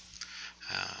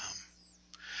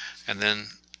 And then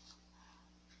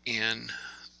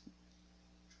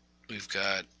we've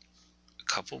got a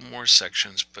couple more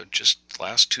sections, but just the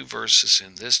last two verses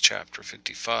in this chapter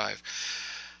 55,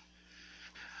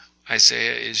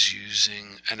 Isaiah is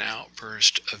using an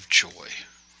outburst of joy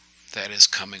that is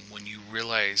coming when you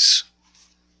realize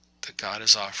that God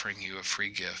is offering you a free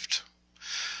gift.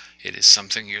 It is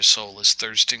something your soul is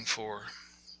thirsting for.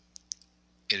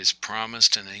 It is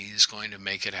promised, and he is going to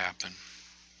make it happen.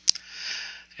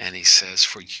 And he says,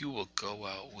 for you will go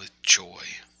out with joy.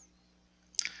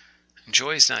 And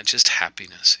joy is not just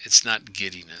happiness. It's not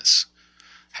giddiness.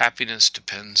 Happiness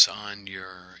depends on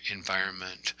your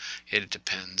environment. It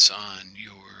depends on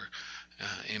your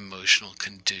emotional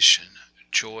condition.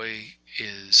 Joy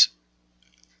is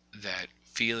that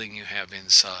feeling you have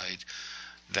inside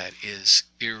that is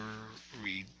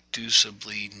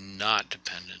irreducibly not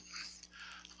dependent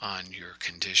on your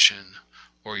condition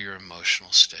or your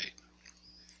emotional state.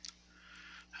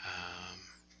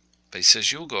 But he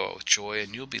says you'll go out with joy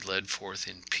and you'll be led forth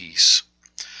in peace.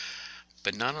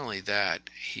 But not only that,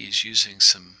 he's using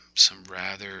some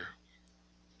rather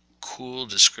cool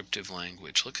descriptive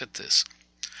language. Look at this.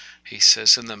 He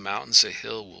says, in the mountains a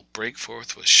hill will break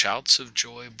forth with shouts of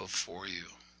joy before you.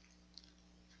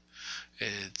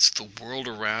 It's the world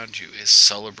around you is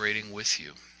celebrating with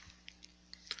you.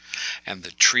 And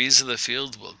the trees of the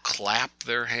field will clap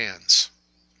their hands.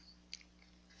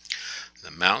 The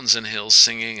mountains and hills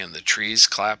singing and the trees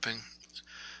clapping.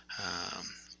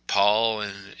 Paul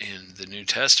in the New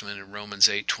Testament in Romans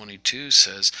 8:22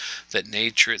 says that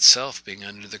nature itself, being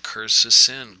under the curse of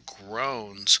sin,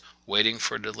 groans, waiting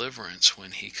for deliverance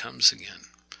when he comes again.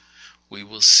 We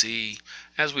will see,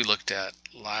 as we looked at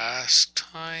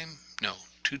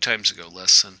two times ago,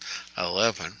 lesson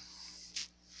 11,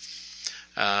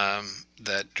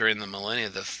 that during the millennia,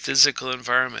 the physical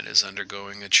environment is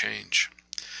undergoing a change.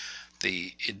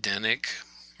 The Edenic,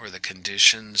 or the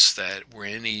conditions that were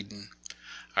in Eden,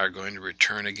 are going to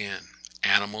return again.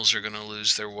 Animals are going to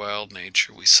lose their wild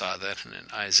nature. We saw that in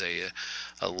Isaiah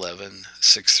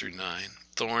 11:6-9.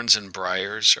 Thorns and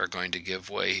briars are going to give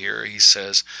way here. He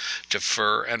says to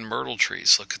fir and myrtle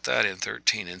trees. Look at that in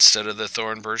 13. Instead of the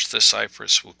thorn birch, the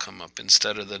cypress will come up.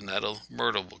 Instead of the nettle,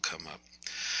 myrtle will come up.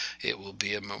 It will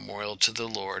be a memorial to the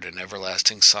Lord, an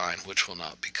everlasting sign which will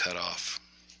not be cut off.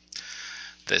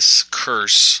 This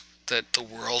curse that the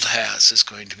world has is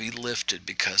going to be lifted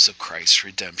because of Christ's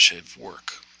redemptive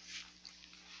work.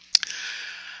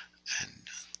 And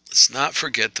let's not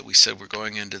forget that we said we're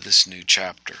going into this new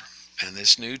chapter. And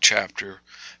this new chapter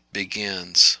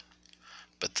begins,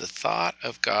 but the thought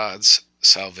of God's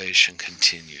salvation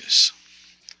continues.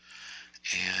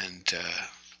 And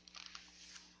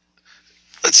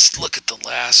let's look at the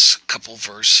last couple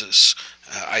verses.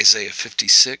 Isaiah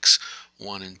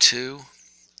 56:1-2.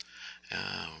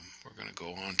 We're going to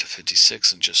go on to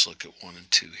 56 and just look at 1 and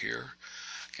 2 here.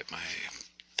 Get my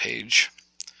page.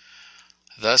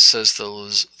 Thus says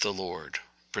the Lord,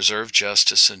 preserve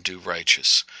justice and do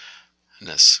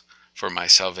righteousness, for my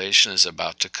salvation is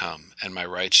about to come, and my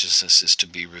righteousness is to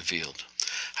be revealed.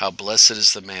 How blessed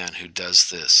is the man who does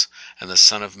this, and the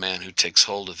Son of Man who takes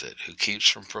hold of it, who keeps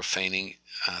from profaning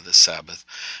the Sabbath,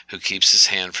 who keeps his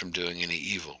hand from doing any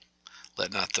evil.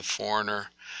 Let not the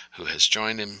foreigner who has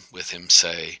joined him with him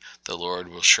say, the Lord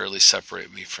will surely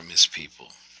separate me from his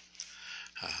people.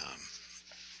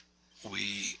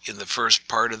 In the first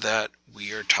part of that,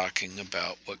 we are talking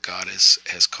about what God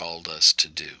has called us to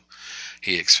do.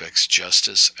 He expects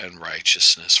justice and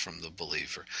righteousness from the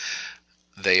believer.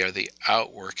 They are the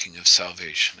outworking of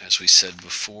salvation. As we said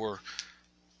before,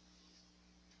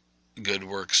 good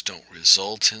works don't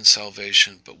result in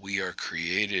salvation, but we are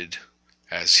created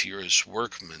as His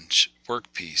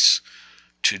workpiece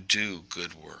to do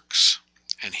good works.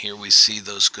 And here we see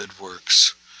those good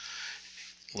works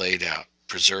laid out.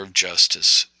 Preserve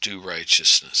justice, do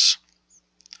righteousness.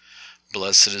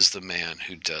 Blessed is the man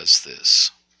who does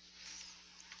this.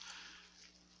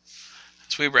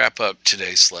 As we wrap up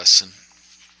today's lesson,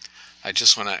 I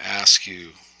just want to ask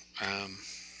you,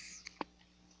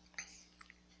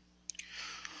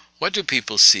 what do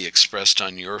people see expressed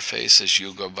on your face as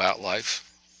you go about life?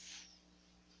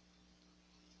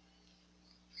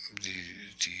 Do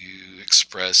you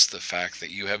express the fact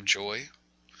that you have joy?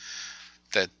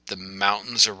 That the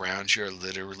mountains around you are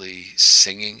literally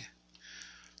singing?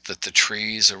 That the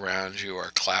trees around you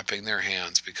are clapping their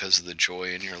hands because of the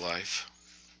joy in your life?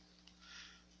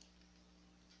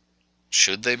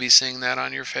 Should they be seeing that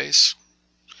on your face?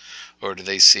 Or do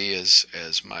they see, as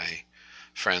my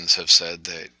friends have said,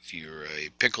 that you're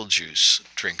a pickle juice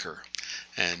drinker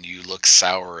and you look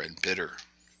sour and bitter?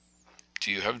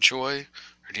 Do you have joy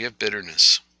or do you have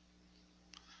bitterness?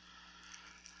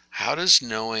 How does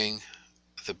knowing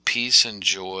the peace and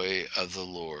joy of the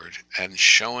Lord and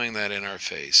showing that in our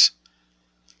face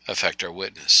affect our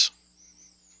witness?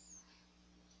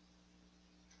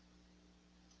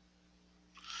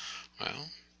 Well,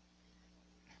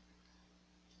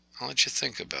 I'll let you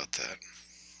think about that.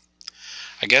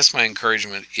 I guess my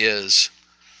encouragement is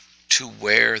to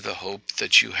wear the hope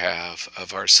that you have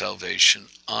of our salvation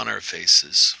on our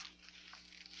faces.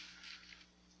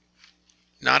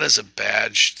 Not as a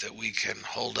badge that we can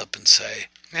hold up and say,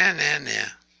 nah,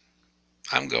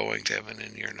 I'm going to heaven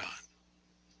and you're not.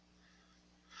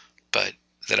 But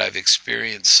that I've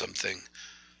experienced something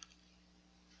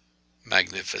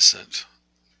magnificent.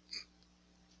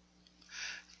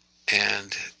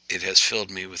 And it has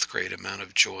filled me with great amount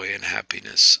of joy and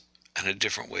happiness and a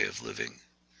different way of living.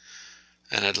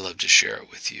 And I'd love to share it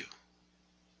with you.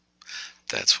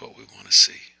 That's what we want to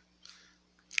see.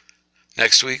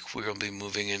 Next week, we're going to be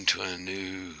moving into a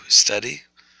new study,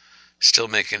 still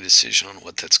making a decision on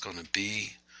what that's going to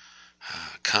be.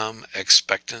 Come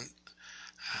expectant,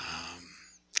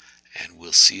 and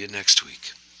we'll see you next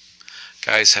week.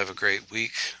 Guys, have a great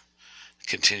week.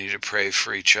 Continue to pray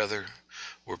for each other.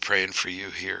 We're praying for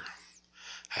you here.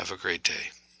 Have a great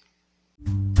day.